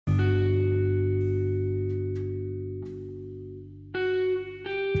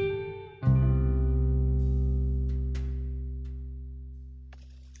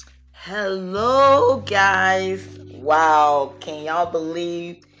Hello guys. Wow, can y'all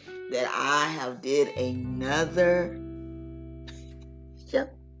believe that I have did another show?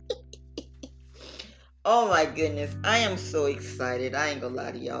 Oh my goodness, I am so excited. I ain't gonna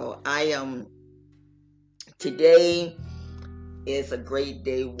lie to y'all. I am today is a great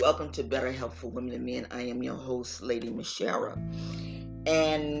day. Welcome to Better Health for Women and Men. I am your host, Lady Michelle.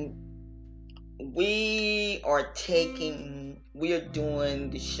 And we are doing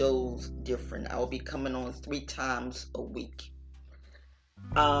the shows different. I'll be coming on 3 times a week.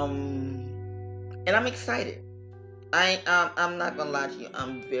 And I'm excited. I'm not gonna lie to you.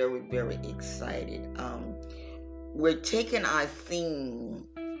 I'm very excited. We're taking our theme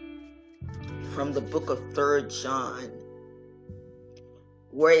from the book of 3rd John,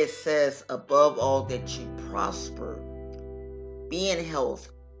 where it says, "Above all that you prosper, be in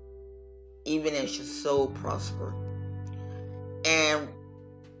health, even as your soul prosper." And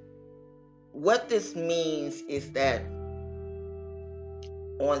what this means is that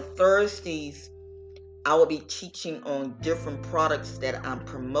on Thursdays, I will be teaching on different products that I'm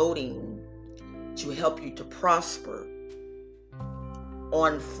promoting to help you to prosper.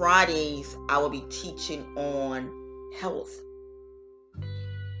 On Fridays, I will be teaching on health.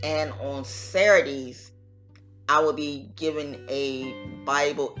 And on Saturdays, I will be giving a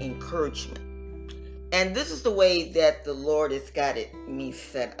Bible encouragement. And this is the way that the Lord has got me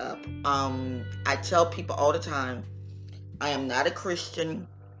set up. I tell people all the time, I am not a Christian.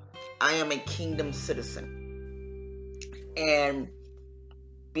 I am a kingdom citizen. And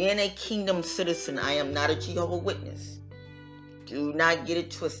being a kingdom citizen, I am not a Jehovah's Witness. Do not get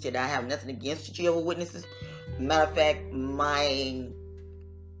it twisted. I have nothing against the Jehovah's Witnesses. Matter of fact,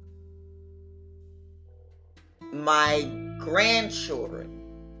 my grandchildren,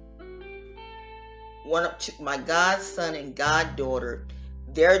 my godson and goddaughter,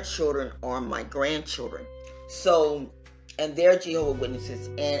 their children are my grandchildren. So, and they're Jehovah's Witnesses.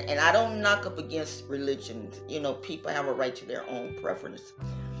 And I don't knock up against religions. You know, people have a right to their own preference.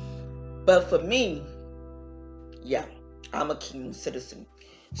 But for me, yeah, I'm a kingdom citizen.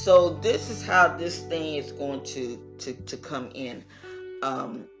 So this is how this thing is going to come in.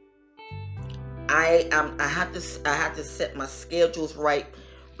 I have to set my schedules right,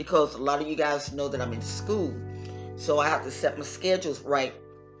 because a lot of you guys know that I'm in school, so I have to set my schedules right.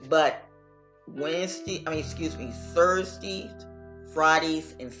 But Thursdays,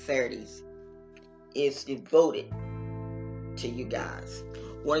 Fridays, and Saturdays is devoted to you guys.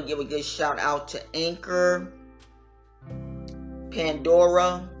 Want to give a good shout out to Anchor,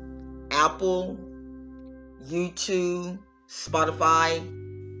 Pandora, Apple, YouTube, Spotify,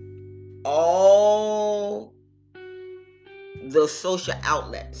 all the social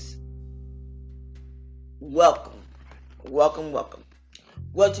outlets. Welcome. Well,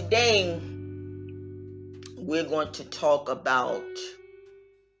 today we're going to talk about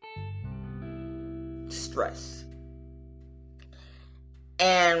stress.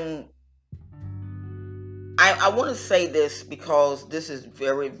 And I want to say this because this is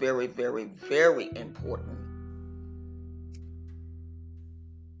very important.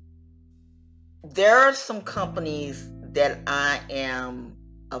 There are some companies that I am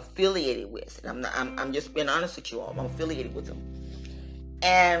affiliated with. I'm just being honest with you all. I'm affiliated with them.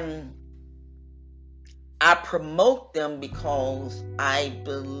 And I promote them because I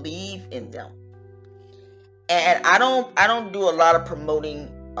believe in them. And I don't do a lot of promoting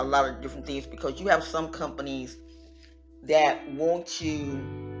a lot of different things, because you have some companies that want you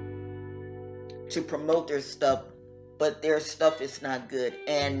to promote their stuff, but their stuff is not good.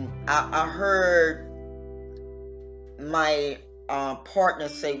 And I heard my partner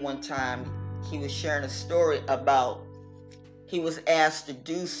say one time, he was sharing a story about, he was asked to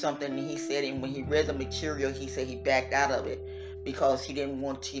do something, and he said, and when he read the material, he said he backed out of it because he didn't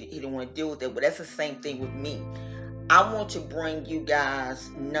want to deal with it. But that's the same thing with me. I want to bring you guys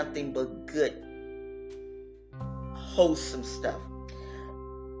nothing but good, wholesome stuff.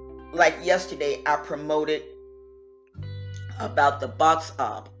 Like yesterday, I promoted about the box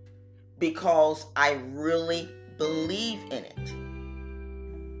up because I really believe in it.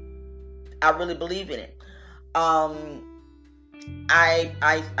 I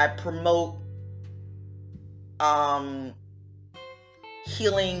promote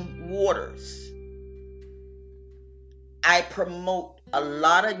healing waters. I promote a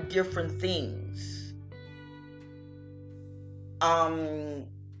lot of different things.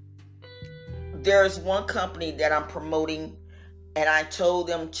 There's one company that I'm promoting, and I told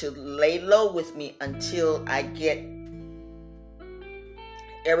them to lay low with me until I get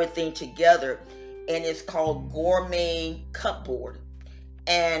everything together. And it's called Gourmet Cupboard.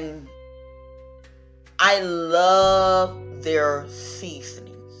 And I love their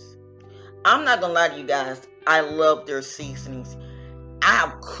seasonings. I'm not gonna lie to you guys. I love their seasonings. I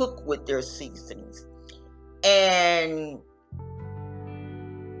have cooked with their seasonings. And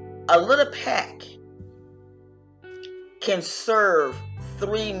a little pack can serve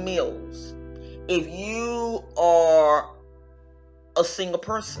 3 meals if you are a single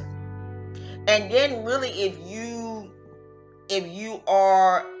person. And then really if you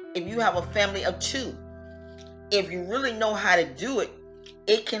have a family of 2, if you really know how to do it,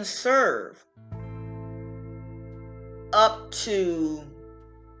 it can serve up to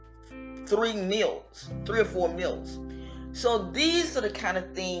 3 meals, 3 or 4 meals. So these are the kind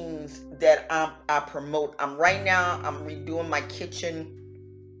of things that I promote. I'm redoing my kitchen.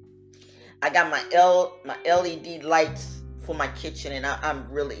 I got my LED lights for my kitchen, and I'm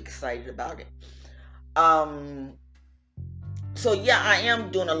really excited about it. So yeah, I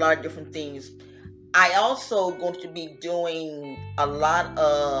am doing a lot of different things. I also going to be doing a lot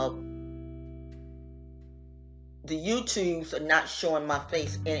of the YouTubes are not showing my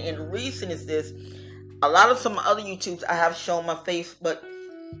face, and the reason is this. A lot of some other YouTubes I have shown my face, but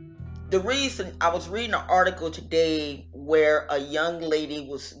the reason, I was reading an article today where a young lady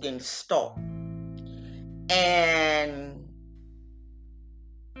was getting stalked, and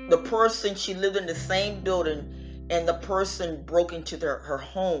the person, she lived in the same building, and the person broke into her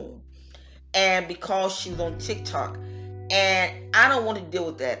home, and because she was on TikTok, and I don't want to deal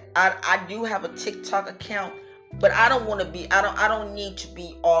with that. I do have a TikTok account, but I don't want to be, I don't need to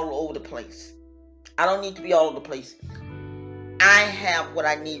be all over the place. I don't need to be all over the place. I have what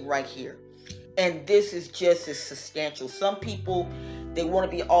I need right here. And this is just as substantial. Some people, they want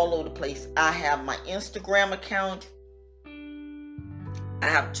to be all over the place. I have my Instagram account. I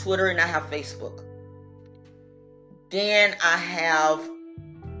have Twitter, and I have Facebook. Then I have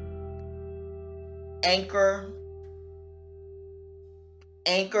Anchor.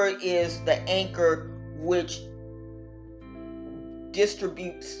 Anchor is the Anchor which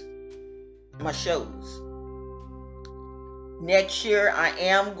distributes my shows. Next year, I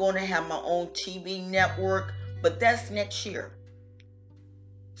am going to have my own TV network, but that's next year.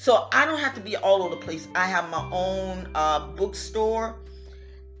 So I don't have to be all over the place. I have my own bookstore.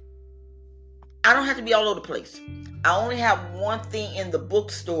 I don't have to be all over the place. I only have one thing in the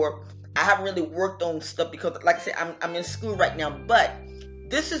bookstore. I haven't really worked on stuff because, like I said, I'm in school right now. But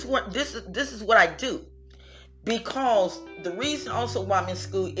this is what I do. Because the reason also why I'm in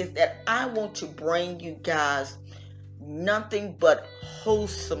school is that I want to bring you guys nothing but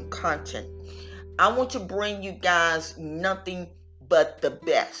wholesome content. I want to bring you guys nothing but the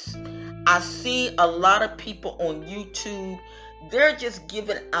best. I see a lot of people on YouTube, they're just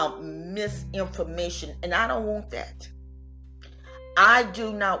giving out misinformation, and I don't want that. I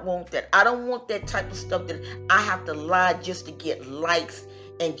do not want that. I don't want that type of stuff that I have to lie just to get likes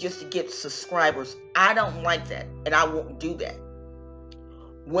and just to get subscribers. I don't like that, and I won't do that.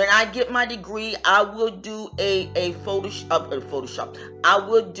 When I get my degree, I will do a Photoshop. I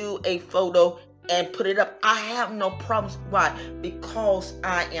will do a photo and put it up. I have no problems. Why? Because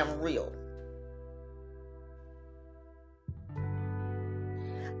I am real.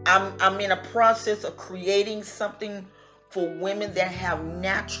 I'm in a process of creating something for women that have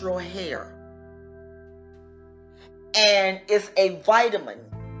natural hair. And it's a vitamin.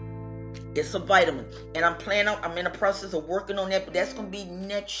 It's a vitamin. And I'm in the process of working on that, but that's going to be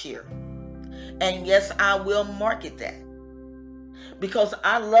next year. And yes, I will market that. Because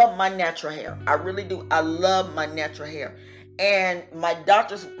I love my natural hair. I really do. I love my natural hair. And my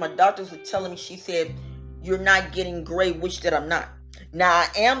doctors were telling me, she said, you're not getting gray, which that I'm not. Now I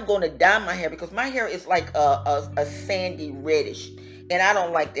am going to dye my hair because my hair is like a sandy reddish. And I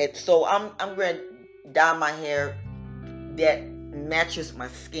don't like that. So I'm going to dye my hair that matches my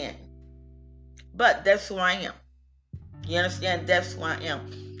skin. But that's who I am. You understand? That's who I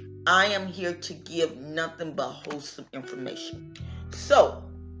am. I am here to give nothing but wholesome information. So,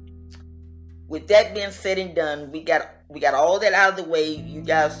 with that being said and done, we got all that out of the way. You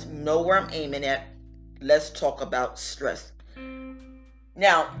guys know where I'm aiming at. Let's talk about stress.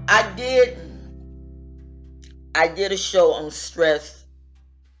 Now, I did a show on stress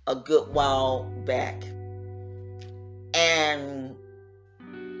a good while back. And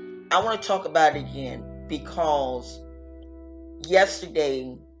I want to talk about it again because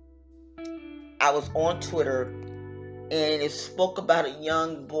yesterday I was on Twitter and it spoke about a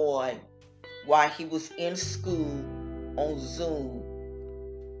young boy while he was in school on Zoom.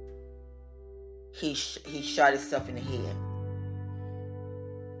 He shot himself in the head.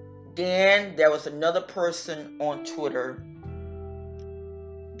 Then there was another person on Twitter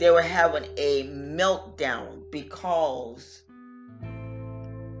they were having a meltdown because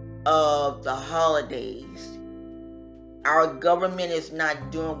of the holidays. Our government is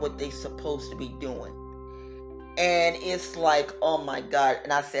not doing what they're supposed to be doing. And it's like, oh my God.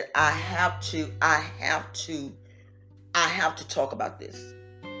 And I said, I have to talk about this.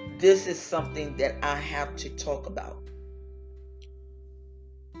 This is something that I have to talk about.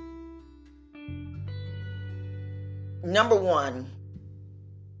 Number one,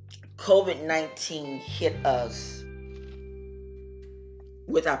 COVID-19 hit us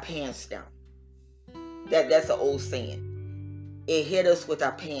with our pants down. That's an old saying. It hit us with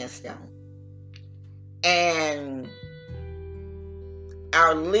our pants down. And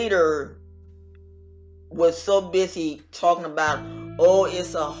our leader was so busy talking about, oh,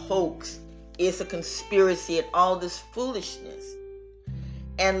 it's a hoax, it's a conspiracy, and all this foolishness.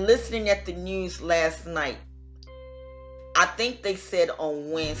 And listening at the news last night, I think they said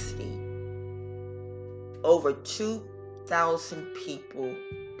on Wednesday, over 2,000 people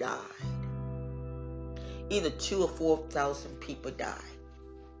died. Either 2,000 or 4,000 people died.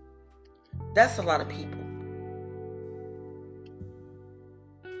 That's a lot of people.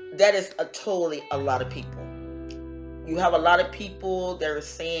 That is totally a lot of people. You have a lot of people that are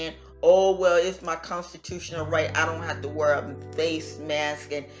saying, oh, well, it's my constitutional right. I don't have to wear a face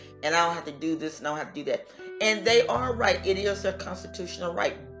mask and I don't have to do this and I don't have to do that. And they are right. It is their constitutional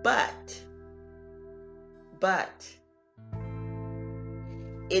right. But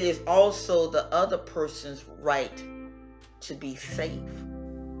it is also the other person's right to be safe.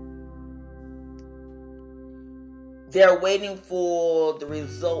 They're waiting for the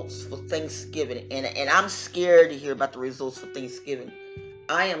results for Thanksgiving. And I'm scared to hear about the results for Thanksgiving.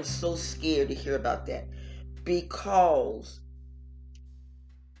 I am so scared to hear about that. Because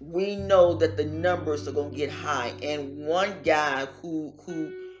we know that the numbers are going to get high. And one guy who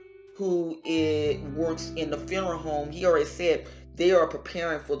works in the funeral home, he already said they are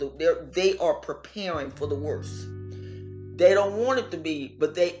preparing for the worst. They don't want it to be,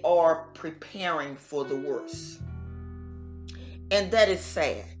 but they are preparing for the worst. And that is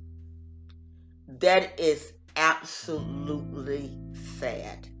sad. That is absolutely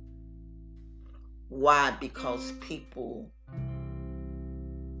sad. Why? Because people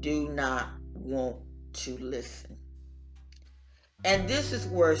do not want to listen. And this is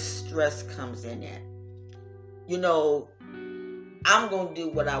where stress comes in at. You know, I'm going to do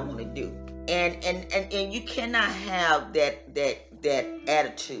what I want to do. And you cannot have that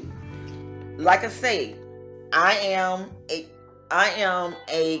attitude. Like I say, I am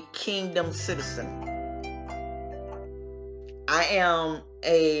a kingdom citizen. I am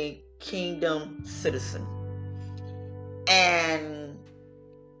a kingdom citizen. And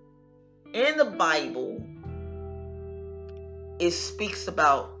in the Bible, it speaks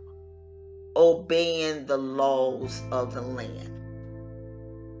about obeying the laws of the land.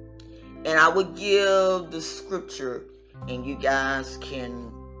 And I would give the scripture and you guys can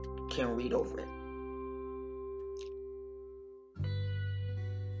read over it.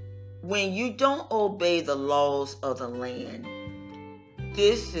 When you don't obey the laws of the land,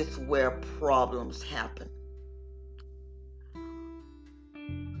 this is where problems happen.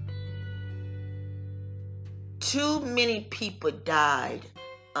 Too many people died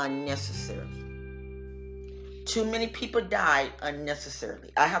unnecessarily. Too many people died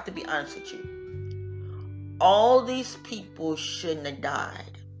unnecessarily. I have to be honest with you. All these people shouldn't have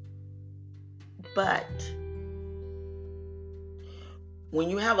died. But when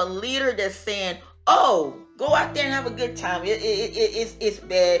you have a leader that's saying, oh, go out there and have a good time. It's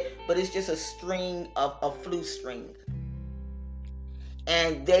bad, but it's just a string of a flu string.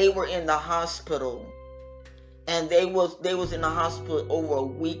 And they were in the hospital. And they was in the hospital over a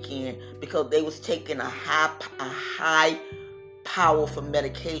weekend because they was taking a high powerful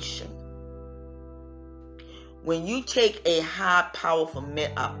medication. When you take a high powerful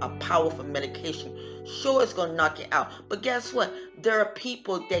medication, sure it's gonna knock you out. But guess what? There are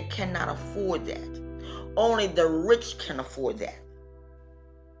people that cannot afford that. Only the rich can afford that.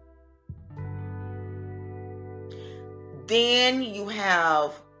 Then you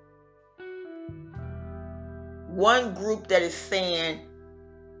have one group that is saying,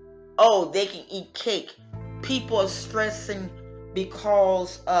 oh, they can eat cake. People are stressing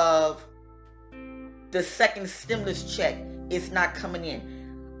because of the second stimulus check is not coming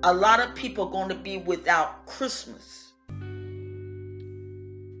in. A lot of people are going to be without Christmas.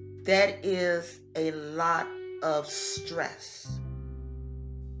 That is a lot of stress.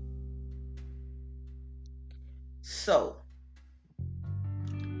 So,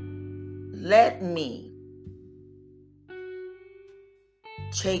 let me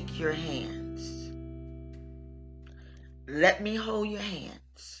take your hands. Let me hold your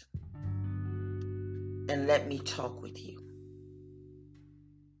hands and let me talk with you.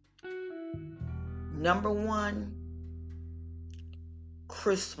 Number one,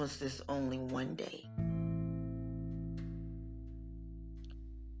 Christmas is only one day.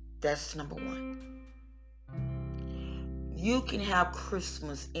 That's number one. You can have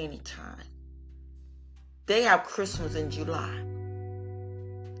Christmas anytime. They have Christmas in July.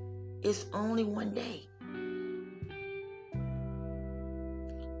 It's only one day.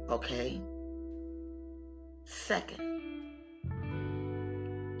 Okay? Second,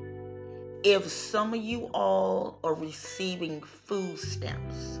 if some of you all are receiving food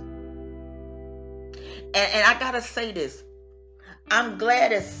stamps, and I gotta say this, I'm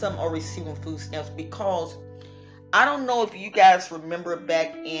glad that some are receiving food stamps, because I don't know if you guys remember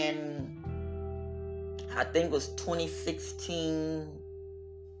back in, I think it was 2016.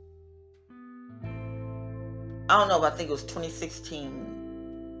 I don't know if I think it was 2016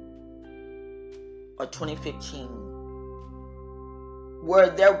 or 2015, where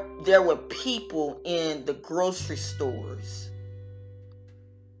there were people in the grocery stores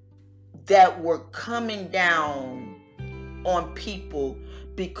that were coming down on people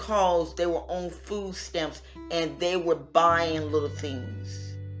because they were on food stamps and they were buying little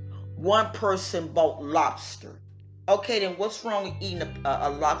things. One person bought lobster. Okay, then what's wrong with eating a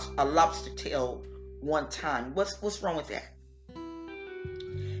lobster tail one time? What's wrong with that?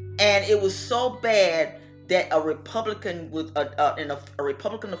 And it was so bad that a Republican a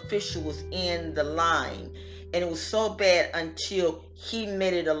Republican official was in the line, and it was so bad until he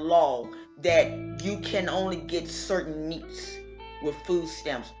made it a law that you can only get certain meats with food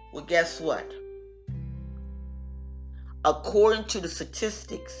stamps. Well, guess what? According to the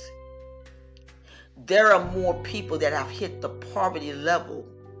statistics, there are more people that have hit the poverty level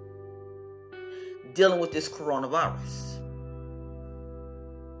dealing with this coronavirus.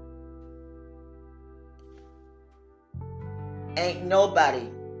 Ain't nobody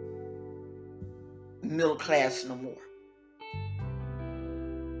middle class no more.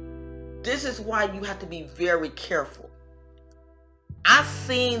 This is why you have to be very careful. I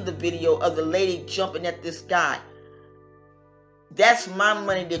seen the video of the lady jumping at this guy. That's my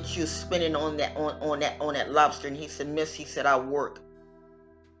money that you're spending on that lobster. And he said, "Miss," he said, "I work."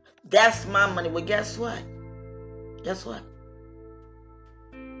 That's my money. Well, guess what? Guess what?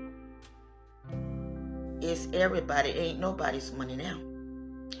 It's everybody. It ain't nobody's money now.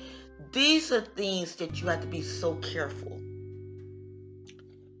 These are things that you have to be so careful.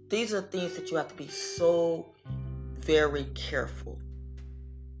 These are things that you have to be so very careful.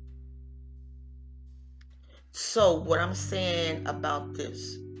 So what I'm saying about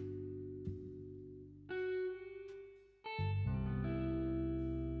this,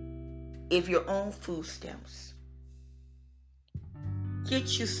 if you're on food stamps,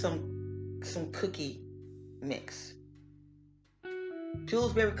 get you some cookie mix.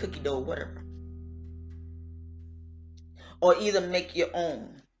 Pillsbury cookie dough, whatever. Or either make your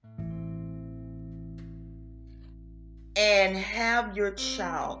own. And have your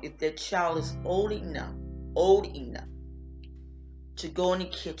child, if that child is old enough to go in the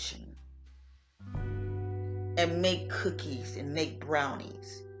kitchen and make cookies and make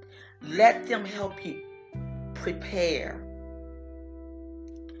brownies. Let them help you prepare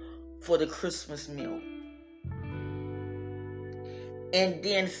for the Christmas meal. And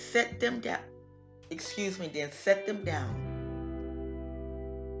then set them down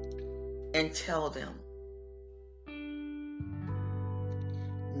and tell them,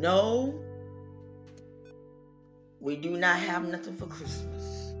 no, we do not have nothing for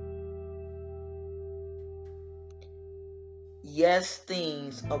Christmas. Yes,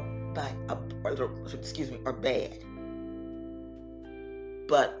 things are bad,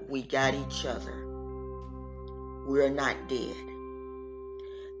 but we got each other. We're not dead.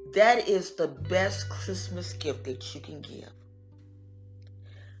 That is the best Christmas gift that you can give.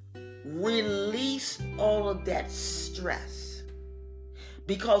 Release all of that stress.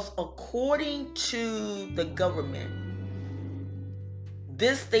 Because according to the government,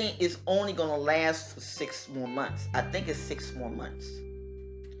 this thing is only going to last for 6 more months. I think it's 6 more months.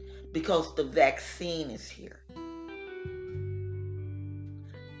 Because the vaccine is here.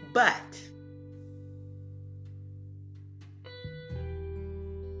 But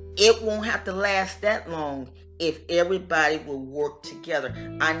it won't have to last that long if everybody will work together.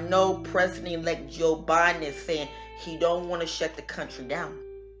 I know President-elect Joe Biden is saying he don't want to shut the country down.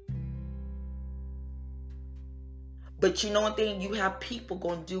 But you know one thing? You have people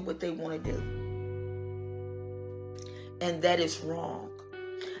going to do what they want to do. And that is wrong.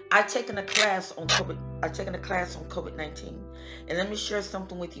 I taken a class on COVID-19, and let me share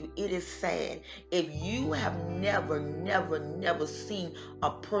something with you. It is sad if you have never seen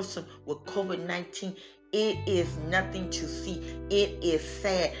a person with COVID-19. It is nothing to see. It is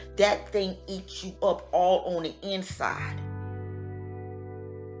sad. That thing eats you up all on the inside.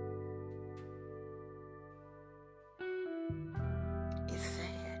 It's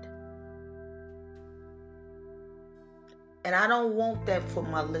sad. And I don't want that for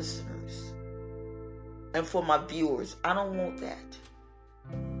my listeners and for my viewers. I don't want that.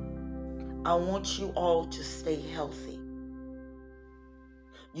 I want you all to stay healthy.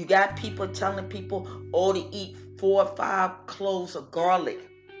 You got people telling people, oh, to eat 4 or 5 cloves of garlic.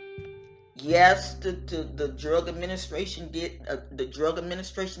 Yes, the drug administration did. The drug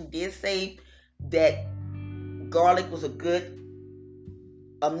administration did say that garlic was a good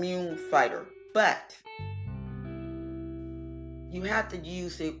immune fighter, but you have to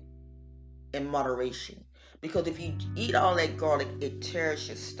use it in moderation, because if you eat all that garlic, it tears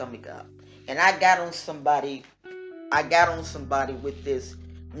your stomach up. And I got on somebody with this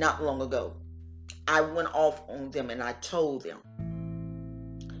not long ago. I went off on them and I told them,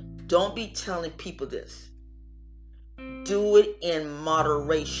 don't be telling people this. Do it in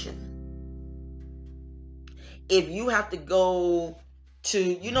moderation. If you have to go to,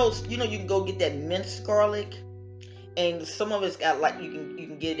 you can go get that minced garlic, and some of it's got, like, you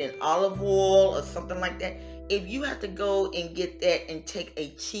can get it in olive oil or something like that. If you have to go and get that and take a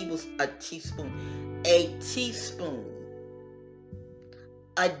teaspoon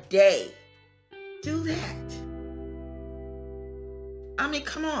a day, do that. I mean,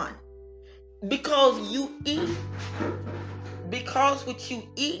 come on. Because with you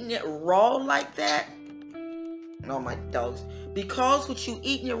eating it raw like that, oh my dogs, because with you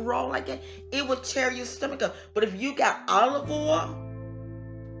eating it raw like that, it will tear your stomach up. But if you got olive oil,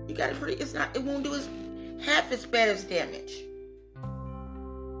 you got it it won't do half as bad as damage.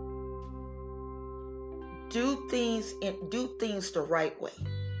 Do things the right way.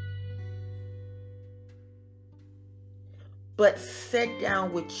 But sit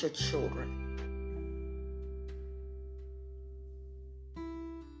down with your children.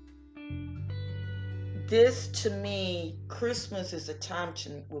 This, to me, Christmas is a time to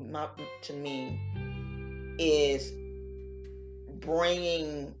me is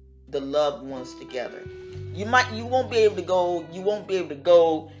bringing the loved ones together. You won't be able to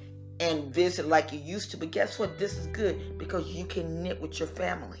go and visit like you used to, but guess what? This is good because you can knit with your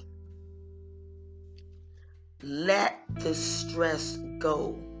family. Let the stress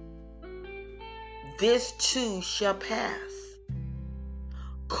go. This too shall pass.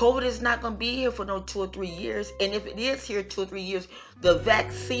 COVID is not going to be here for no 2 or 3 years. And if it is here 2 or 3 years, the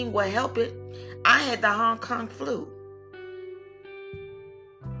vaccine will help it. I had the Hong Kong flu.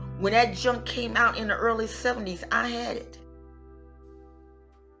 When that junk came out in the early 70s, I had it.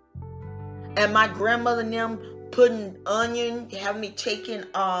 And my grandmother and them putting onion, having me taking,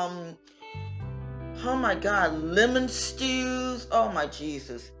 oh my God, lemon stews. Oh my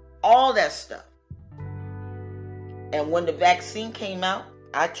Jesus. All that stuff. And when the vaccine came out,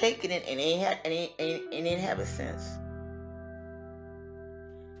 I taken it and ain't have it since.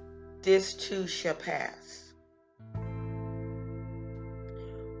 This too shall pass.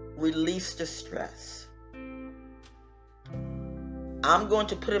 Release the stress. I'm going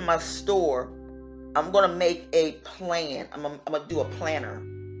to put in my store. I'm going to make a plan. I'm going to do a planner.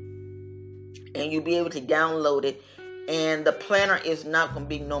 And you'll be able to download it. And the planner is not going to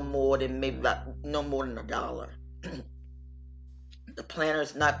be no more than $1. The planner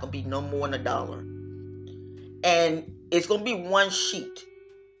is not going to be no more than $1. And it's going to be one sheet.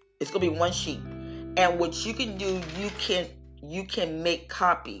 It's going to be one sheet. And what you can do, you can make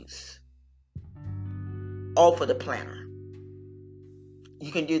copies off of the planner.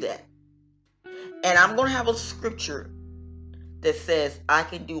 You can do that. And I'm going to have a scripture that says, I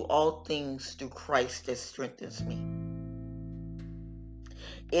can do all things through Christ that strengthens me.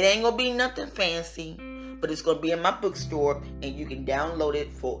 It ain't going to be nothing fancy, but it's going to be in my bookstore, and you can download it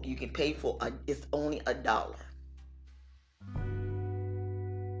you can pay for it's only $1.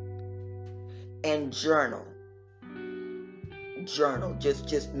 And journal.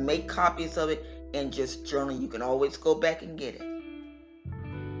 Just make copies of it and just journal. You can always go back and get it.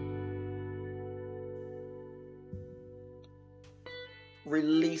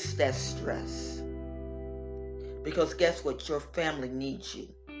 Release that stress. Because guess what? Your family needs you.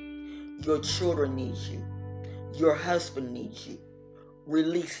 Your children need you. Your husband needs you.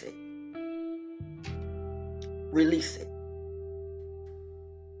 Release it. Release it.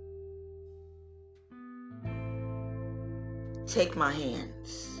 Take my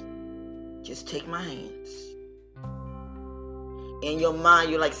hands. Just take my hands. In your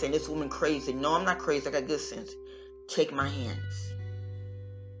mind, you're like saying, this woman crazy. No, I'm not crazy. I got good sense. Take my hands.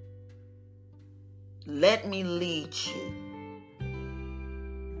 Let me lead you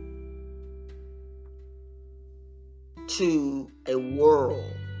to a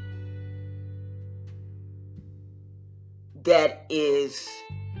world that is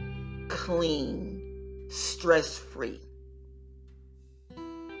clean, stress-free.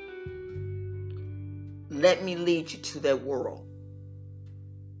 Let me lead you to that world.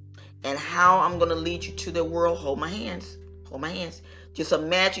 And how I'm going to lead you to that world, hold my hands. Hold my hands. Just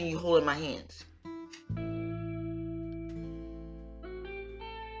imagine you holding my hands.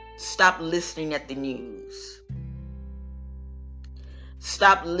 Stop listening at the news.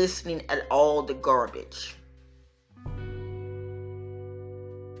 Stop listening at all the garbage.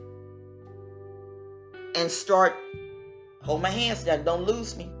 And start, hold my hands down, don't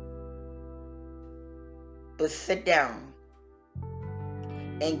lose me. But sit down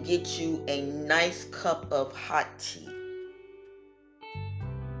and get you a nice cup of hot tea.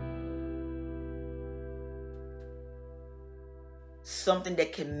 Something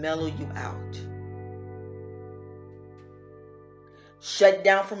that can mellow you out. Shut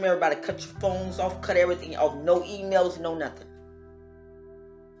down from everybody. Cut your phones off. Cut everything off. No emails, no nothing.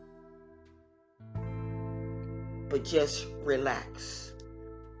 But just relax.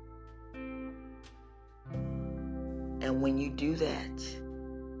 And when you do that,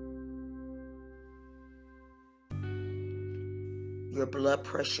 your blood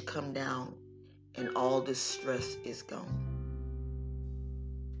pressure come down and all the stress is gone.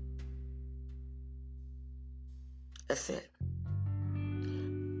 That's it.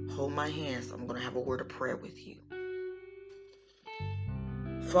 Hold my hands. I'm going to have a word of prayer with you.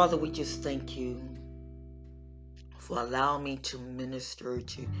 Father, we just thank you for allowing me to minister,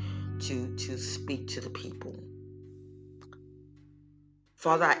 to speak to the people.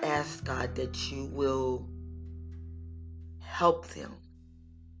 Father, I ask, God, that you will help them.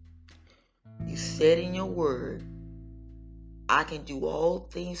 You said in your word, I can do all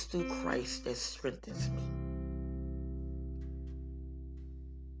things through Christ that strengthens me.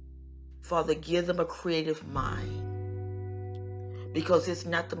 Father, give them a creative mind. Because it's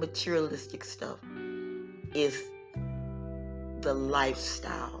not the materialistic stuff. It's the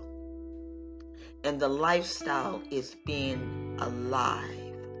lifestyle. And the lifestyle is being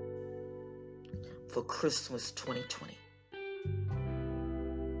alive for Christmas 2020.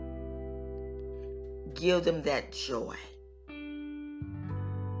 Give them that joy.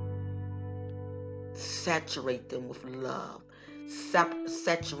 Saturate them with love.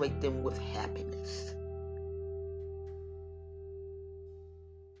 Saturate them with happiness.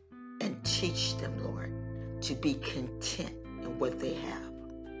 And teach them, Lord, to be content in what they have.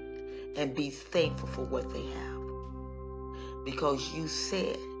 And be thankful for what they have. Because you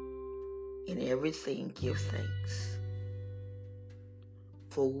said, in everything give thanks.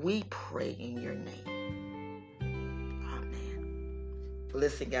 For we pray in your name. Amen.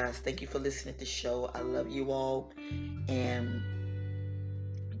 Listen, guys, thank you for listening to the show. I love you all. And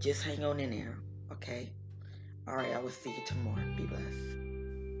just hang on in there, okay? All right, I will see you tomorrow. Be blessed.